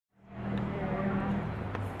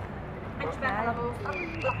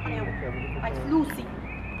هاي فلوسي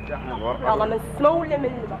يلا من السماء ولا من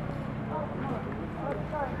البحر؟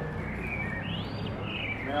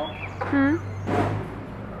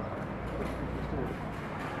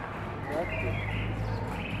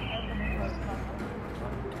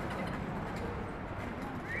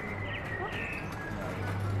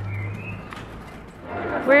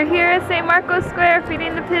 We're here at St. Marcos Square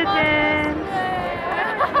feeding the pigeons.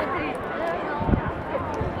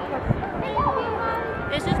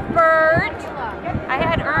 This is Bird. I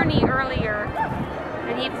had Ernie earlier,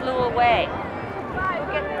 and he flew away.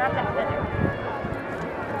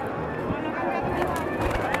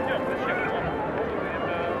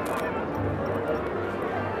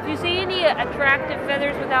 If you see any attractive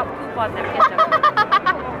feathers without poop on them, get them.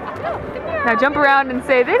 Now jump around and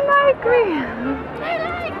say, they like me. They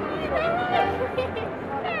like me, they like me.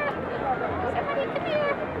 Somebody come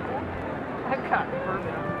here. I've got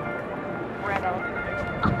red elephant.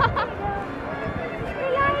 They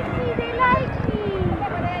like me, they like me.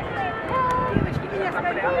 They like me, they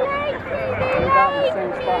like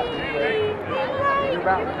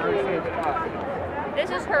me. This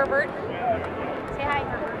is Herbert. Say hi,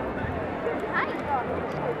 Herbert. Hi.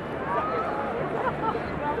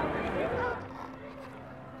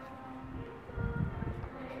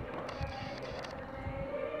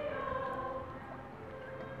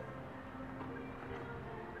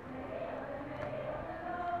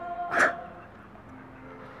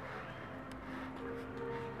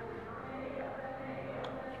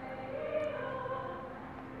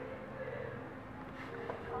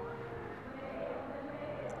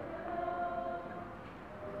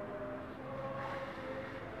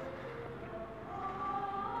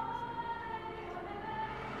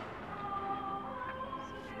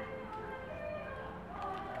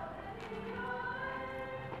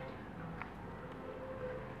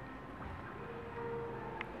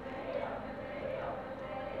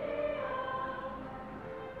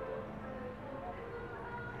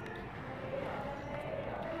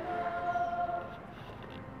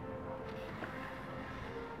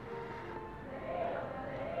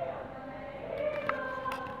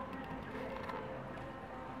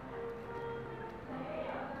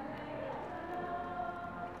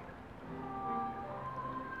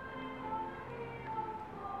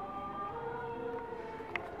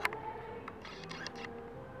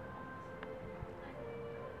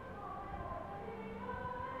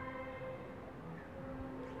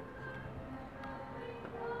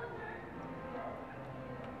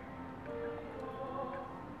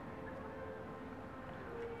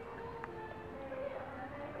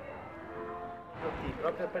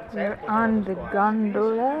 We're on the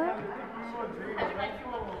gondola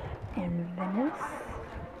in Venice.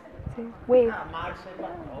 Say, wave.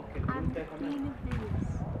 I'm the Queen of Venice.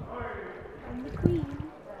 I'm the Queen.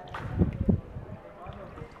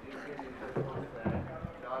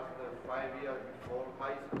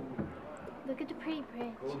 Look at the pretty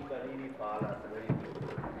bridge.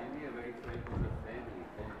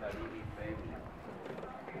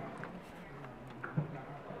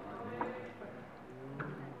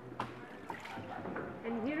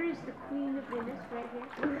 And here is the Queen of Venice right here.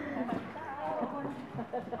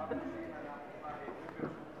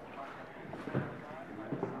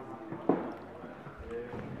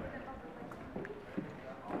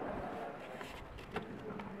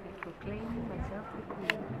 Proclaiming myself the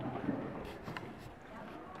queen.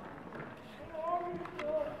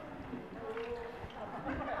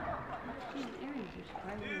 These earrings are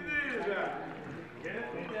surprisingly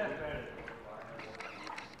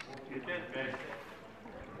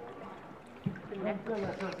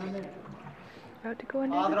About to go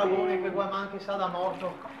into the Dragone, bed. quel anche sa da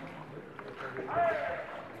morto.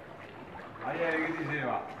 Ieri che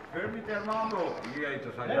diceva, fermiti Armando, gli hai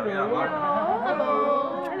detto, sai già mia guarda.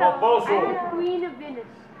 Ma posso? I'm the Queen of Venice.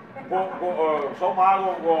 Sono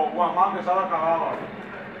mago con Armando che sarà cavava.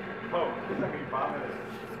 Oh, questa che impara.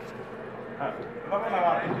 Va bene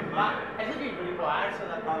avanti. Ma è sempre di alza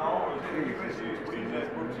da Ma no, sì, questi puliti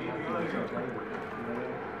sporcini, io la dico.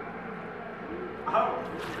 Ah,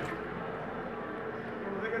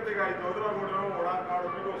 non è che te cae todo la corona ora, caro,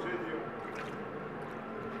 mi lo sedio.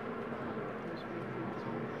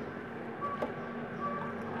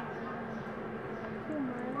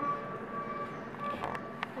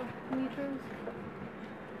 meters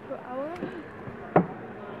per hour.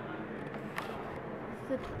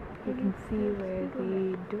 You can see where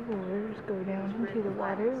the doors go down into the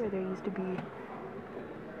water, where there used to be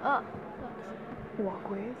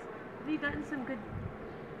walkways. Have you gotten some good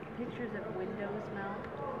pictures of windows, Mel?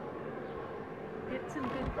 Get some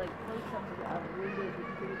good like close-ups of windows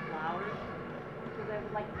with pretty flowers because I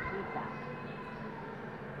would like to keep that.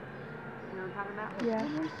 You know what I'm talking about? Yeah.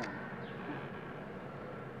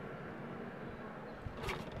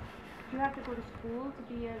 Do you have to go to school to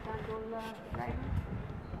be a gondola driver?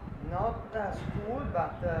 Not school,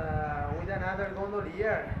 but with another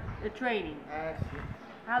gondolier. The training. Sì.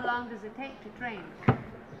 How long does it take to train?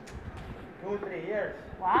 2-3 years.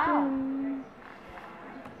 Wow.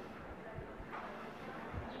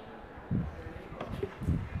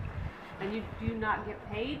 And you do not get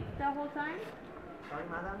paid the whole time? Sorry,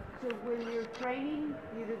 madam? So when you're training,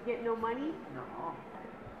 you just get no money? No.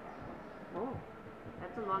 Oh,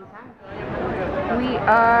 that's a long time. We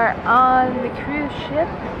are on the cruise ship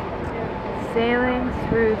sailing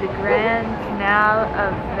through the Grand Canal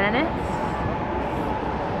of Venice.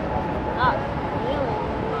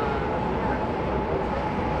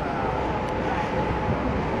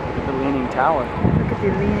 The Leaning Tower. Look at the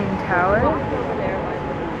Leaning Tower.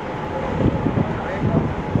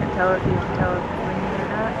 You can tell if it's leaning or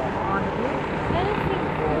not on the view.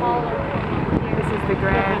 This is the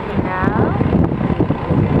Grand Canal.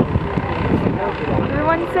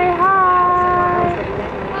 Everyone say hi!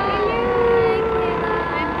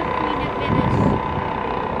 I'm the Queen of Venice.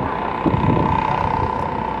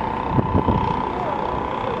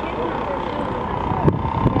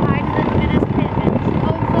 Hi to the Venice pigeons.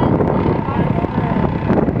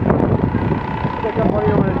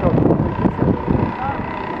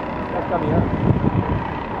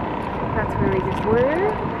 That's really good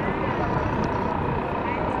word.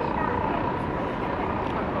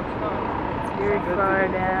 It's very far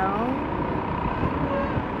down.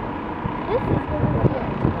 This is going to be a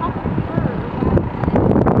tough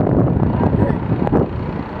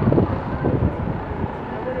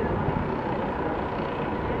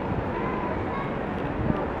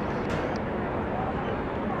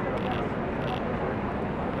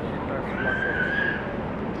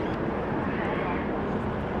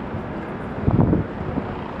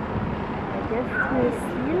I guess we'll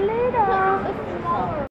see you later.